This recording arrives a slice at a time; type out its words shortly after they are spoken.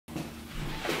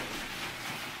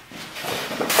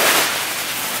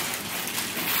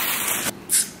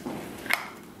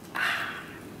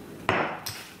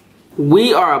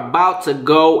We are about to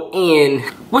go in.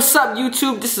 What's up,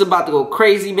 YouTube? This is about to go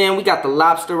crazy, man. We got the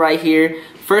lobster right here.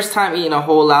 First time eating a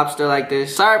whole lobster like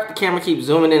this. Sorry if the camera keeps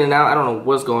zooming in and out. I don't know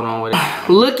what's going on with it.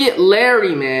 Look at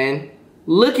Larry, man.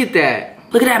 Look at that.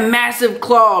 Look at that massive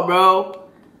claw, bro.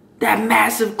 That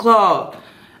massive claw.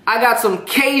 I got some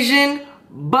Cajun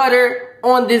butter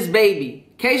on this baby.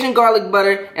 Cajun garlic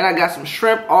butter, and I got some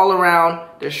shrimp all around.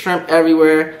 There's shrimp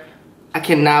everywhere. I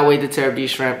cannot wait to tear up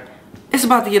these shrimp. It's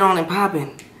about to get on and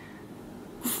popping.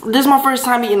 This is my first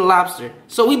time eating lobster,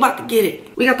 so we about to get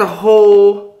it. We got the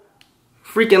whole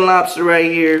freaking lobster right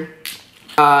here.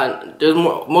 There's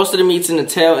most of the meat's in the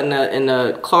tail and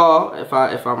the claw, if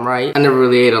I'm right. I never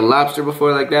really ate a lobster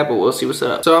before like that, but we'll see what's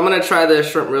up. So I'm gonna try the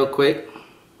shrimp real quick,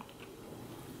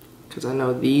 cause I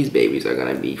know these babies are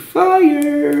gonna be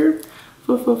fire,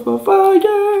 fire.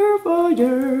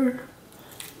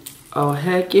 Oh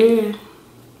heck yeah!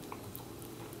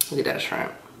 Look at that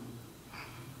shrimp.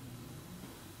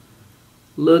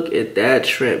 Look at that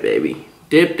shrimp, baby.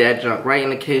 Dip that junk right in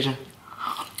the Cajun.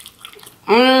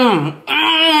 That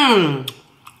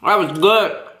was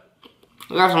good.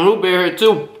 I got some root beer here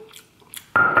too.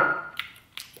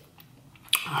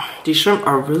 These shrimp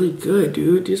are really good,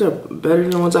 dude. These are better than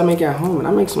the ones I make at home, and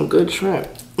I make some good shrimp.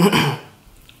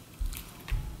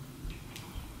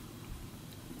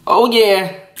 Oh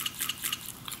yeah.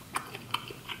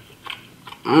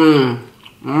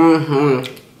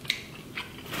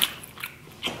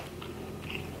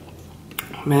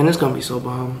 Man, it's gonna be so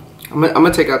bomb. I'm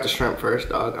gonna take out the shrimp first,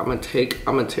 dog. I'm gonna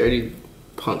tear these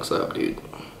punks up, dude.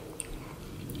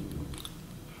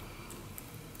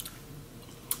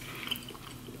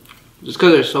 Just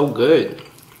cause they're so good.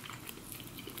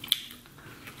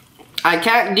 I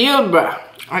can't deal, bruh.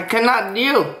 I cannot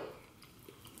deal.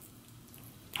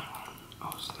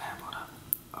 Oh snap, hold up.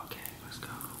 Okay, let's go.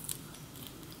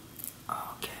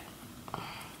 Okay.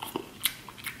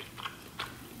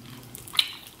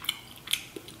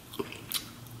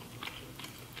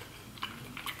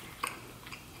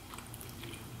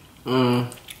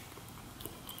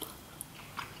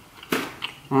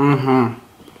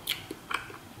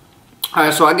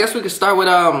 Alright, so I guess we can start with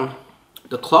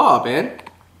the claw, man.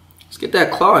 Let's get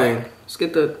that claw in. Let's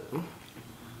get the.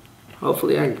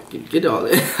 Hopefully I can get all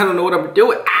it. I don't know what I'm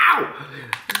doing. Ow!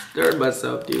 I stirred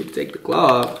myself, dude. Take the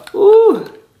claw off. Ooh.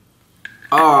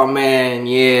 Oh man,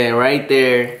 yeah, right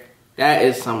there. That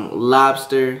is some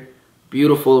lobster.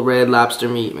 Beautiful red lobster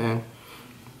meat, man.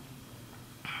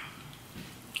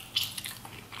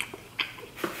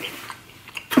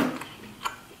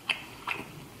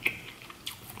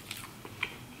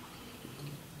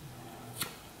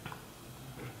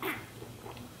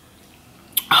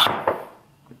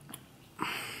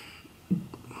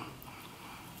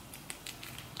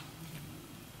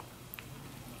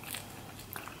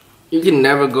 You can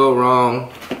never go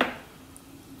wrong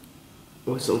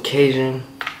with some Cajun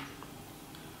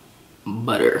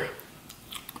butter.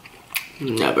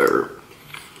 Never.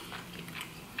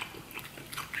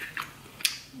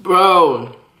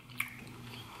 Bro,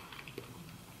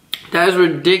 that is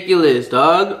ridiculous,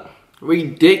 dog.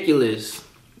 Ridiculous.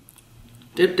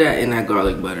 Dip that in that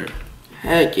garlic butter.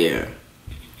 Heck yeah.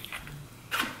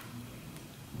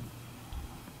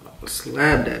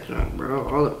 Slab that junk, bro.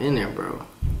 All up in there, bro.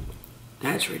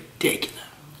 That's ridiculous.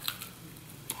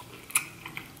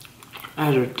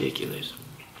 That's ridiculous.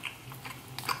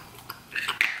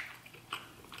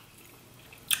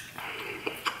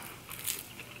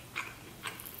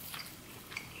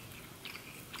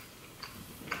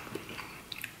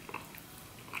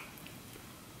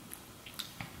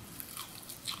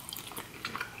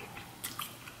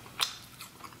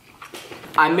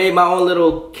 I made my own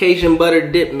little Cajun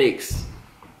butter dip mix.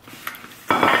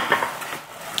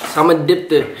 So I'm gonna dip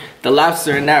the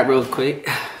lobster in that real quick.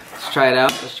 Let's try it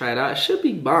out. Let's try it out. It should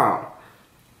be bomb.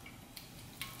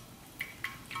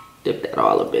 Dip that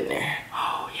all up in there.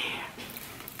 Oh yeah.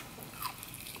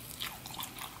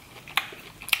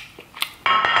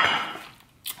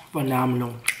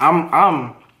 Phenomenal.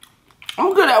 I'm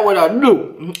good at what I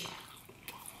do.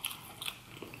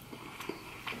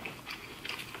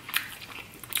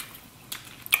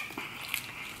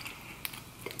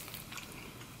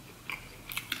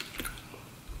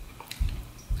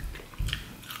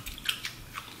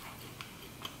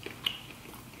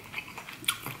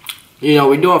 You know,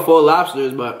 we're doing full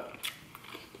lobsters, but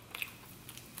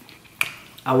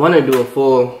I want to do a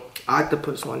full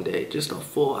octopus one day. Just a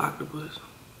full octopus.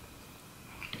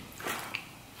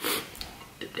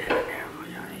 Dip that in there,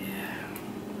 yeah.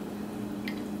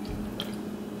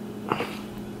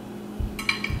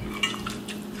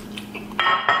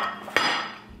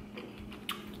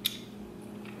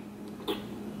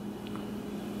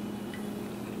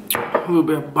 Root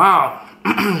beer bomb.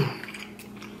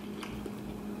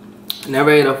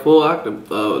 Never ate a full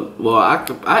octopus.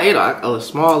 I ate a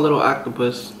small little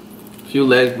octopus, few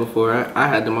legs before. I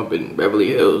had them up in Beverly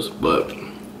Hills, but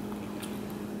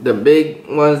the big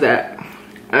ones that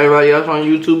everybody else on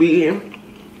YouTube be eating,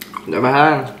 never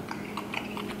had them.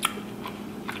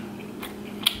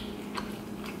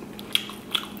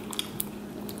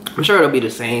 I'm sure it'll be the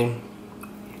same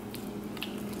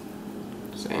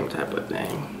type of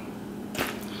thing.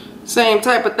 Same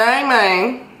type of thing,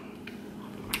 man.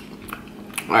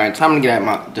 Alright, time to get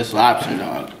at this lobster,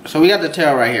 dog. So we got the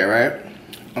tail right here, right?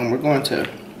 And we're going to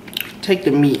take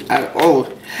the meat out. Oh,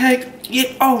 heck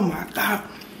yeah. Oh my God.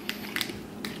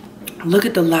 Look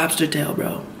at the lobster tail,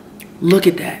 bro. Look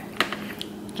at that.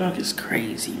 Dog is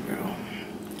crazy, bro.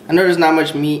 I know there's not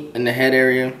much meat in the head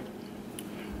area.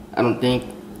 I don't think.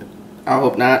 I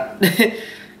hope not.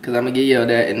 Because I'm going to get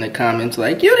yelled at in the comments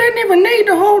like, you didn't even need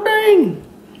the whole thing.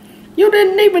 You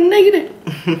didn't even need it.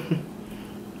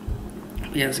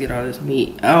 Yeah, let's get all this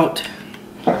meat out.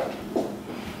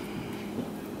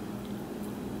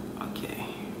 Okay.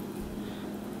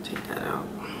 Take that out.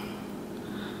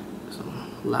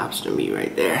 Some lobster meat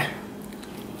right there.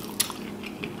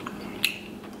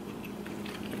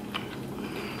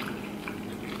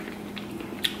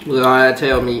 Look at all that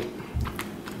tail meat.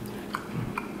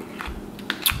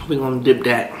 We're gonna dip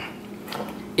that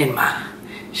in my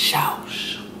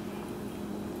sauce.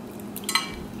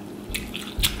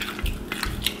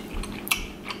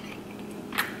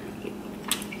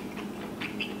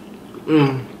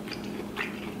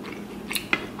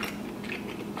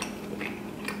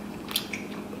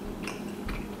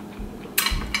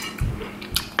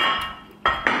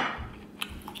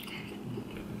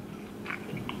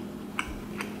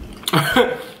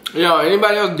 Yo,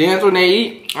 anybody else dance when they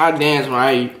eat? I dance when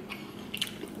I eat.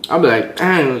 I'll be like,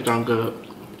 dang, this sounds good.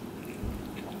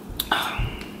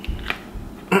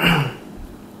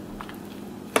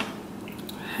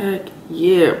 Heck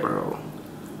yeah, bro.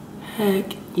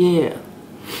 Heck yeah.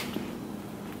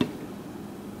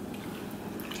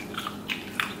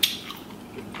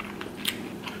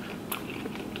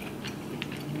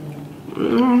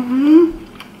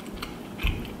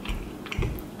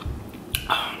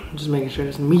 Just making sure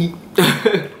it's meat.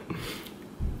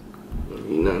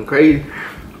 Nothing crazy.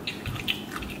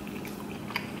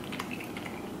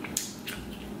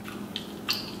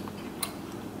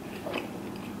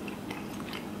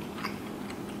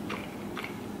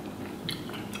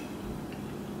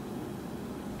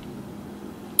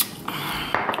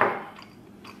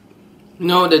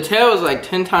 No, the tail is like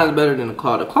 10 times better than the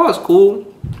claw. The claw is cool.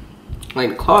 Like,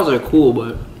 the claws are cool,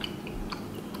 but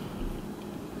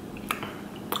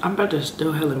I bet there's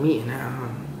still hella meat in there. I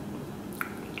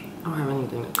don't have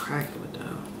anything to crack it with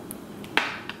though.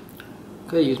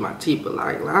 Could use my teeth, but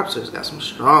like lobsters got some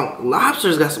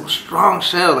strong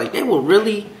shell. Like, they will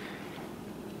really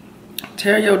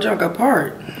tear your junk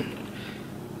apart.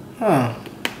 Huh.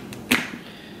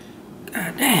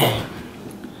 God damn.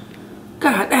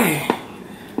 God damn.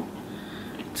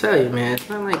 Tell you, man, it's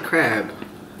not like crab.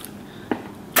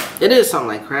 It is something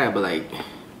like crab, but like,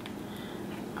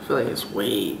 I feel like it's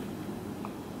way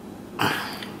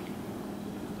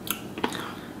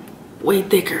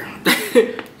thicker.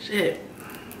 Shit.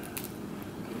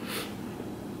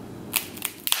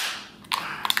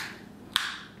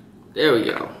 There we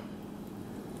go.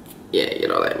 Yeah, get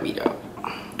all that meat out.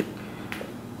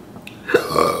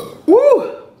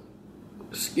 Woo!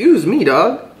 Excuse me,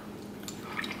 dog.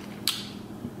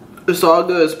 It's all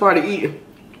good. It's part of eating.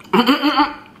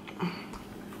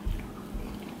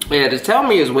 Yeah, the tail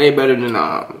meat is way better than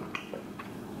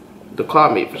the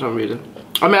claw meat for some reason.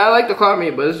 I mean, I like the claw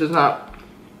meat, but it's just not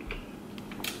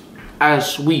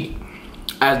as sweet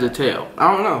as the tail.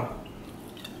 I don't know.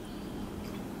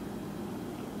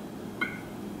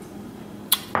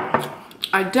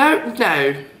 I don't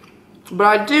know, but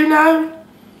I do know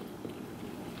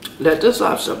that this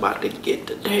lobster about to get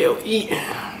the tail eaten.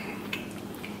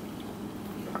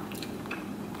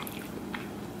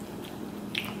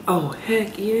 Oh,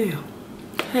 heck yeah.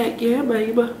 Heck yeah,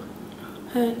 baby.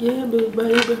 Heck yeah,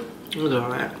 baby. Look at all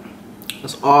that.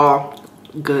 That's all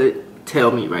good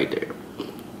tail meat right there.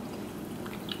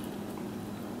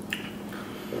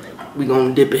 We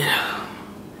gonna dip it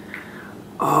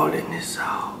all in this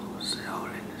sauce. All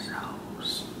in this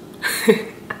sauce.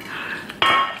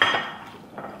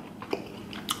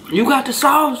 You got the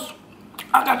sauce?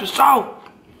 I got the sauce.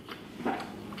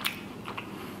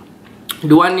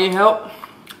 Do I need help?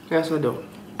 Yes, I do.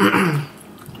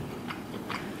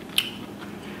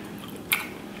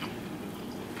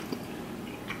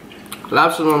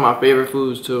 Lobster's one of my favorite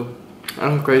foods too.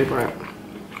 That's crazy part.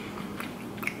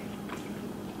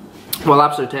 Well,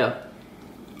 lobster tail.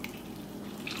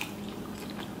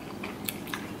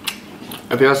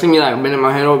 If y'all see me like bending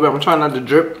my head over, I'm trying not to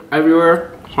drip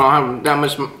everywhere, so I don't have that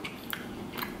much.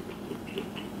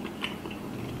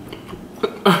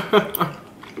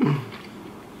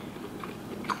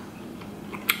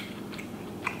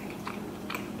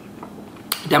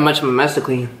 That much mess to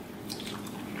clean.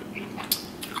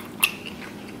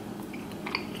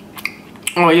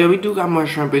 Oh yeah, we do got more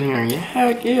shrimp in here. Yeah,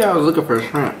 heck yeah, I was looking for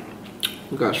shrimp.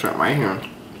 We got shrimp right here.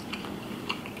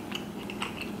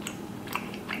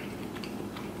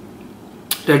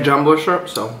 They're jumbo shrimp,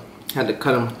 so had to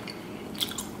cut them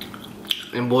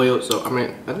and boil. So I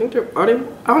mean, I think they're, are they?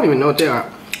 I don't even know what they are,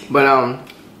 but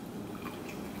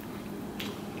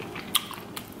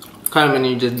cut them and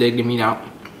then you just dig the meat out.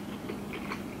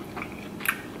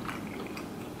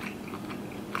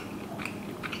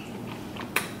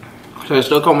 So they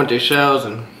still come with their shells,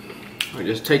 and I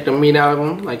just take the meat out of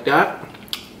them like that.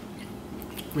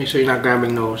 Make sure you're not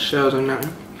grabbing no shells or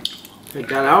nothing. Take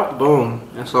that out, boom.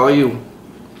 That's all you.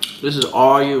 This is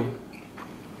all you.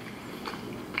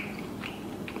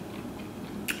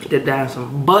 Did that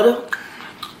some butter.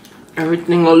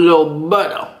 Everything a little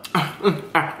butter.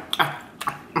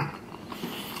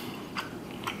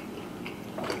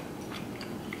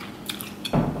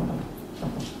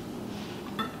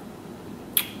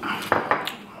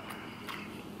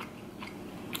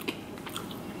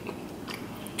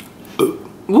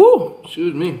 Woo!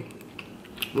 Excuse me.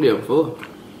 I'm getting full.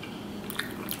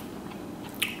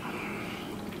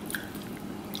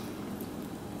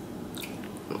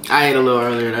 I ate a little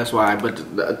earlier, that's why.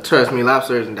 But trust me,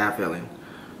 lobster isn't that filling.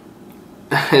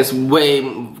 It's way,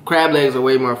 crab legs are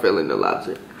way more filling than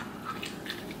lobster.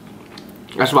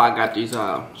 That's why I got these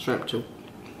shrimp too.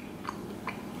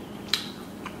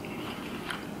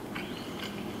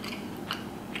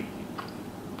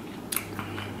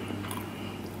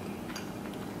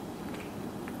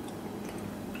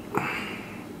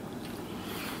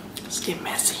 Let's get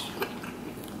messy.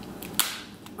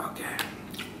 Okay.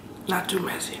 Not too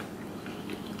messy.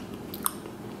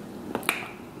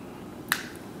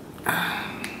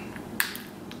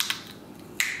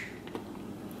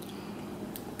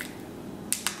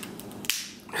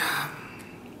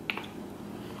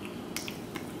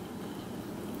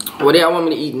 What do y'all want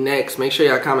me to eat next? Make sure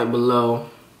y'all comment below.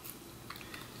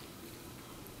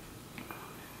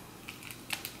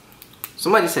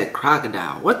 Somebody said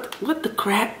crocodile. What the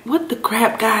crap? What the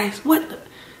crap, guys? What the?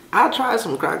 I'll try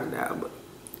some crocodile, but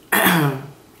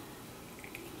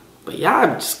but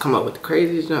y'all just come up with the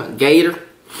craziest junk. Gator.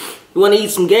 You want to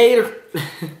eat some gator?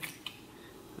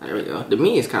 There we go. The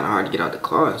meat is kind of hard to get out the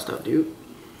claw and stuff, dude.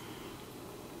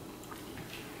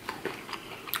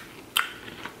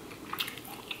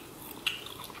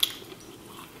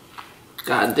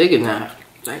 God digging that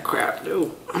crap,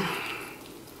 dude.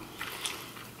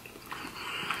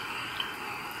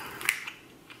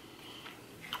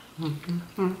 There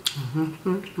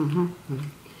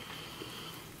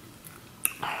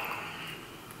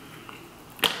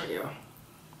we go.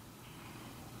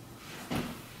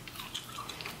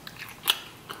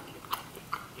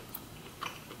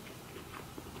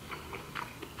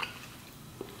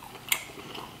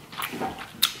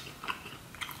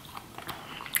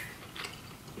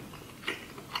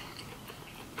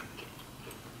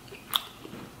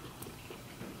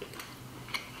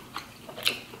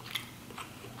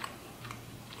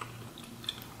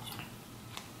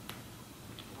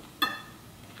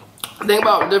 The thing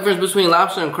about the difference between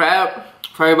lobster and crab,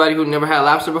 for everybody who never had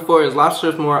lobster before, is lobster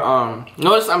is more,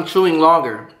 notice I'm chewing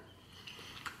longer.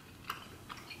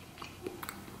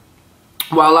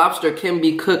 While lobster can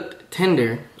be cooked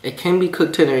tender,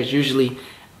 it's usually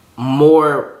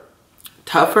more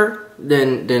tougher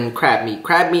than crab meat.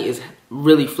 Crab meat is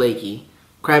really flaky.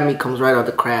 Crab meat comes right out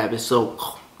the crab. It's so,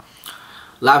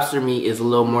 lobster meat is a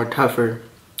little more tougher,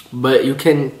 but you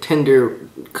can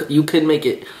make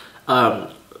it,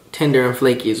 tender and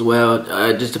flaky as well.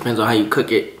 It just depends on how you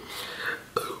cook it,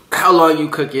 how long you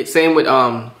cook it. Same with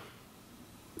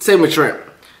shrimp.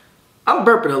 I'm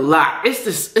burping a lot. It's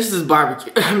this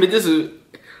barbecue. I mean, it's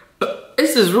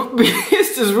this root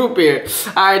beer.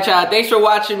 All right, y'all. Thanks for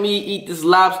watching me eat this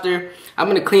lobster. I'm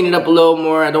gonna clean it up a little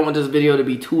more. I don't want this video to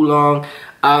be too long.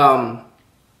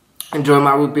 Enjoy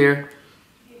my root beer.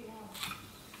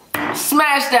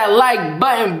 Smash that like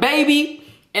button, baby.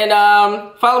 And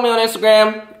follow me on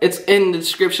Instagram. It's in the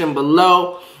description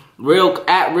below.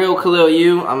 At real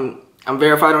KhalilU. I'm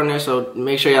verified on there, so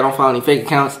make sure y'all don't follow any fake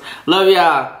accounts. Love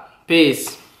y'all.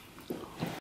 Peace.